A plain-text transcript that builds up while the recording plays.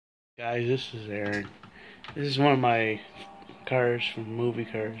Guys, this is Aaron. This is one of my cars from movie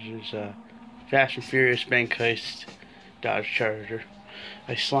cars. It's a Fast and Furious bank heist Dodge Charger.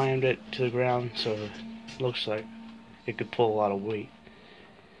 I slammed it to the ground so it looks like it could pull a lot of weight.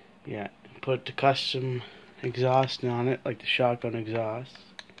 Yeah, put the custom exhaust on it, like the shotgun exhaust,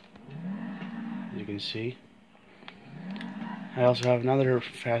 as you can see. I also have another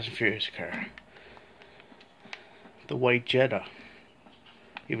Fast and Furious car, the white Jetta.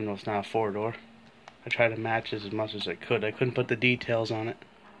 Even though it's not a four-door, I tried to match it as much as I could. I couldn't put the details on it.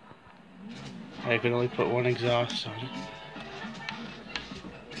 I could only put one exhaust on it.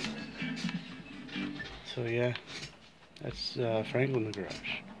 So yeah, that's Franklin the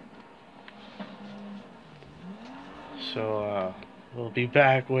Garage. So we'll be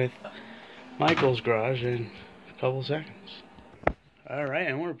back with Michael's Garage in a couple seconds. Alright,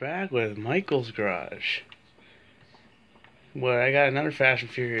 and we're back with Michael's Garage. Well, I got another Fast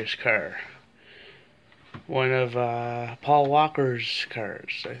and Furious car. One of Paul Walker's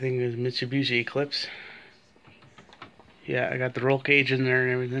cars. I think it was Mitsubishi Eclipse. Yeah, I got the roll cage in there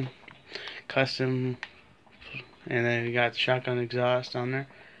and everything. Custom. And then you got shotgun exhaust on there.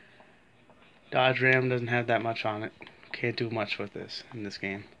 Dodge Ram doesn't have that much on it. Can't do much with this in this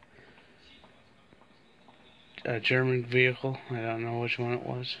game. A German vehicle. I don't know which one it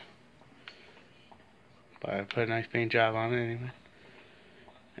was. But I put a nice paint job on it anyway.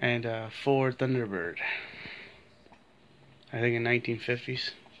 And Ford Thunderbird. I think in 1950s,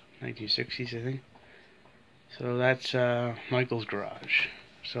 1960s I think. So that's Michael's Garage.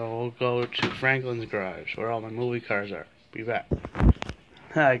 So we'll go to Franklin's Garage, where all my movie cars are. Be back.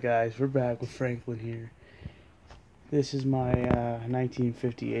 Hi guys, we're back with Franklin here. This is my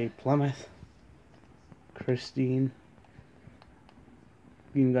 1958 Plymouth Christine.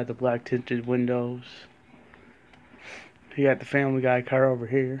 Even got the black tinted windows. You got the Family Guy car over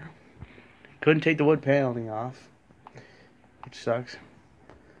here. Couldn't take the wood paneling off, which sucks.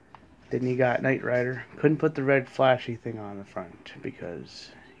 Then you got Knight Rider. Couldn't put the red flashy thing on the front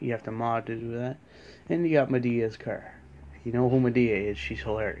because you have to mod to do that. And you got Medea's car. You know who Medea is? She's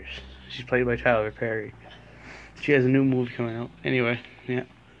hilarious. She's played by Tyler Perry. She has a new movie coming out. Anyway, yeah.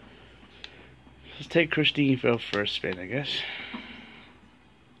 Let's take Christine for a spin, I guess.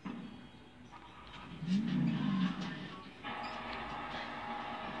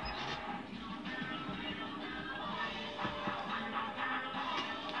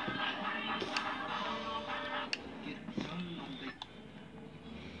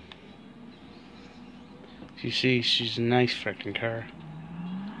 You see, she's a nice freaking car.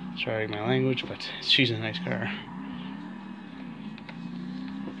 Sorry my language, but she's a nice car.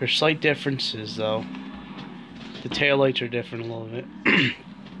 There's slight differences though. The taillights are different a little bit.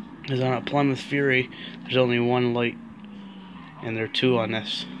 Because on a Plymouth Fury, there's only one light, and there are two on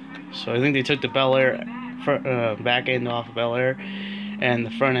this. So I think they took the Bel Air back end off of Bel Air, and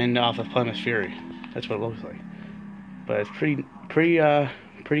the front end off of Plymouth Fury. That's what it looks like. But it's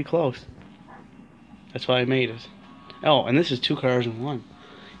pretty close. That's why I made it. Oh, and this is two cars in one.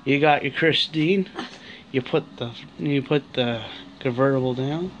 You got your Christine. You put the convertible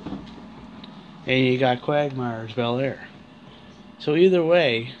down, and you got Quagmire's Bel Air. So either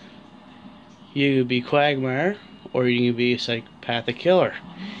way, you could be Quagmire or you can be a psychopathic killer.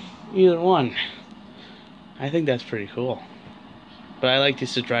 Either one. I think that's pretty cool. But I like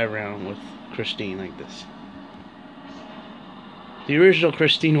just to drive around with Christine like this. The original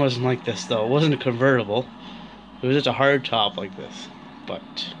Christine wasn't like this though. It wasn't a convertible. It was just a hard top like this. But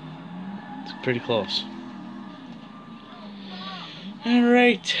it's pretty close.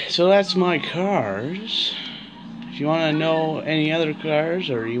 Alright, so that's my cars. If you want to know any other cars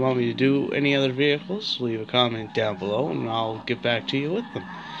or you want me to do any other vehicles, leave a comment down below and I'll get back to you with them.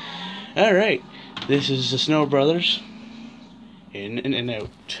 Alright, this is the Snow Brothers. In and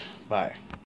out. Bye.